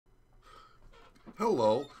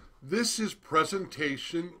Hello, this is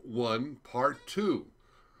presentation 1, part 2.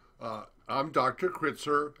 I'm Dr.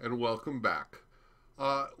 Kritzer, and welcome back.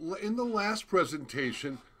 In the last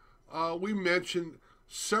presentation, we mentioned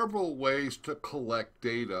several ways to collect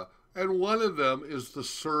data, and one of them is the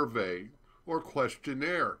survey or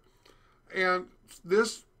questionnaire. And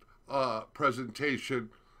this presentation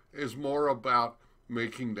is more about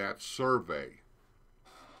making that survey.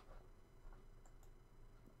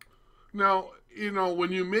 Now,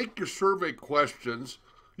 when you make your survey questions,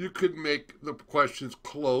 you could make the questions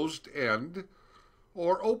closed-end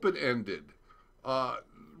or open-ended. Uh,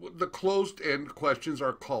 the closed-end questions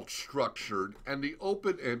are called structured, and the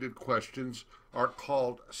open-ended questions are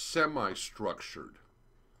called semi-structured.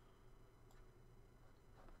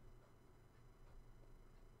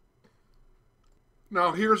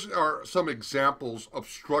 Now, here's some examples of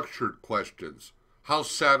structured questions. How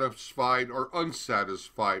satisfied or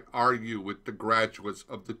unsatisfied are you with the graduates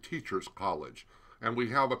of the Teachers College? And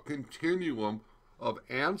we have a continuum of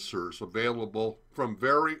answers available from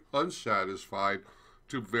very unsatisfied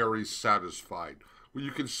to very satisfied. Well,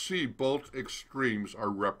 you can see both extremes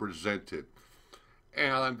are represented.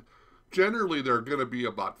 And generally, there are going to be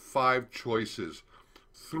about 5 choices,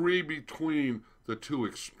 3 between the two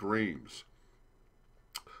extremes.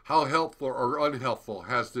 How helpful or unhelpful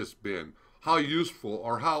has this been? How useful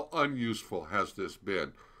or how unuseful has this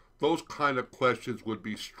been? Those kind of questions would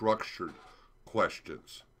be structured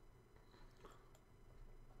questions.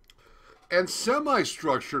 And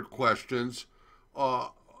semi-structured questions,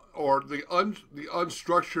 or the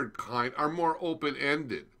unstructured kind, are more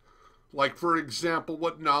open-ended. Like, for example,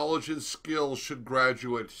 what knowledge and skills should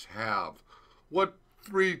graduates have? What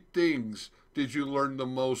 3 things did you learn the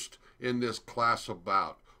most in this class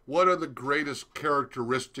about? What are the greatest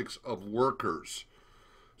characteristics of workers?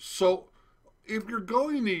 So if you're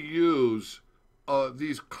going to use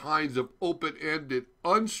these kinds of open-ended,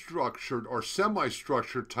 unstructured, or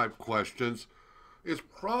semi-structured type questions, it's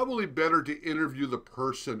probably better to interview the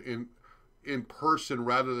person in person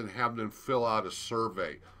rather than have them fill out a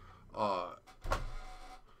survey. Uh,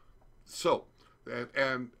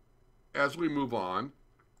 and as we move on,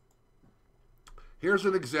 here's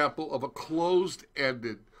an example of a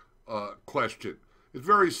closed-ended question. It's a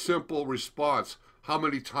very simple response. How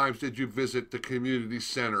many times did you visit the community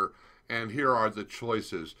center? And here are the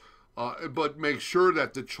choices. But make sure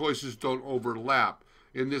that the choices don't overlap.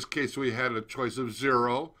 In this case, we had a choice of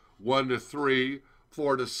 0, 1 to 3,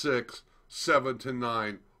 4 to 6, 7 to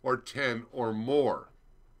 9, or 10 or more.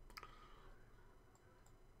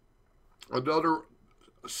 Another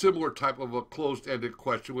similar type of a closed-ended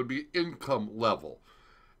question would be income level.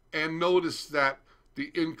 And notice that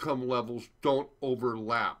the income levels don't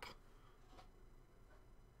overlap.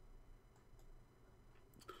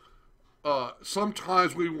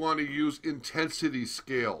 Sometimes we want to use intensity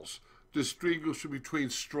scales, distinguish between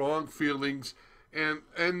strong feelings and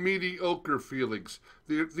mediocre feelings.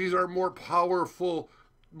 These are more powerful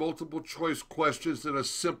multiple choice questions than a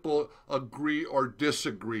simple agree or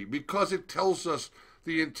disagree, because it tells us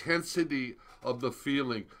the intensity of the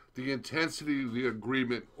feeling, the intensity of the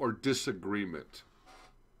agreement or disagreement.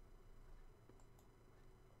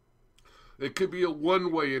 It could be a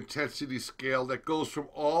one-way intensity scale that goes from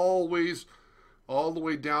always all the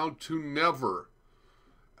way down to never.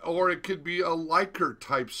 Or it could be a Likert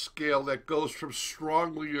type scale that goes from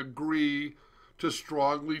strongly agree to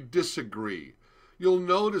strongly disagree. You'll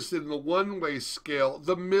notice in the one-way scale,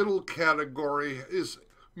 the middle category is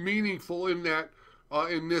meaningful in that,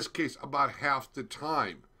 in this case, about half the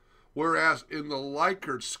time. Whereas in the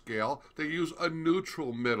Likert scale, they use a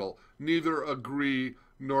neutral middle, neither agree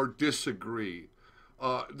nor disagree.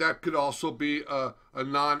 That could also be a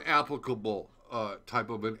non-applicable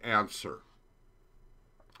type of an answer.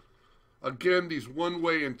 Again, these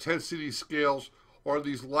one-way intensity scales or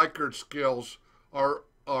these Likert scales are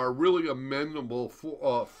really amenable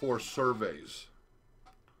for surveys.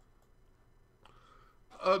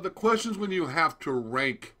 The questions when you have to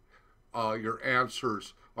rank your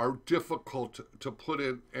answers are difficult to put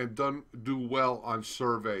in and do well on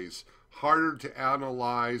surveys. Harder to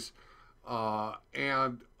analyze,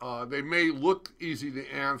 and they may look easy to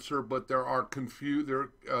answer, but there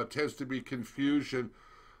tends to be confusion,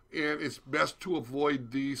 and it's best to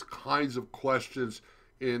avoid these kinds of questions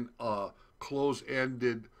in a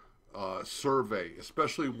close-ended survey,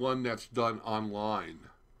 especially one that's done online.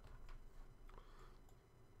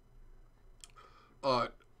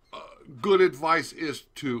 Good advice is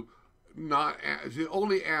to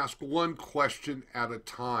only ask one question at a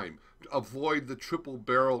time. Avoid the triple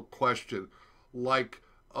barrel question, like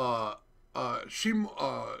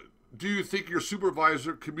Do you think your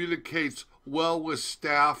supervisor communicates well with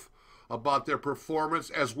staff about their performance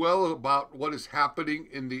as well as about what is happening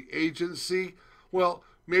in the agency? Well,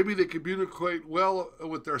 maybe they communicate well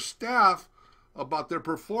with their staff about their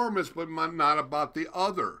performance, but not about the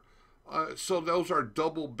other. So those are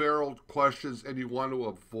double-barreled questions, and you want to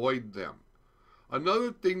avoid them.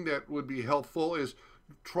 Another thing that would be helpful is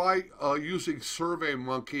try using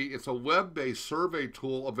SurveyMonkey. It's a web-based survey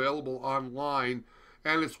tool available online,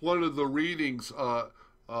 and it's one of the readings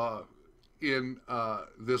in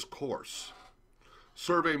this course.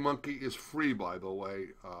 SurveyMonkey is free, by the way,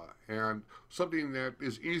 and something that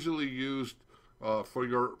is easily used for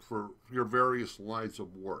your various lines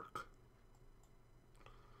of work.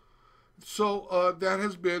 So that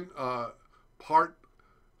has been part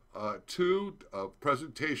 2 of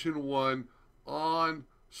presentation 1 on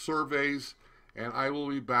surveys, and I will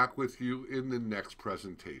be back with you in the next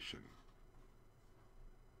presentation.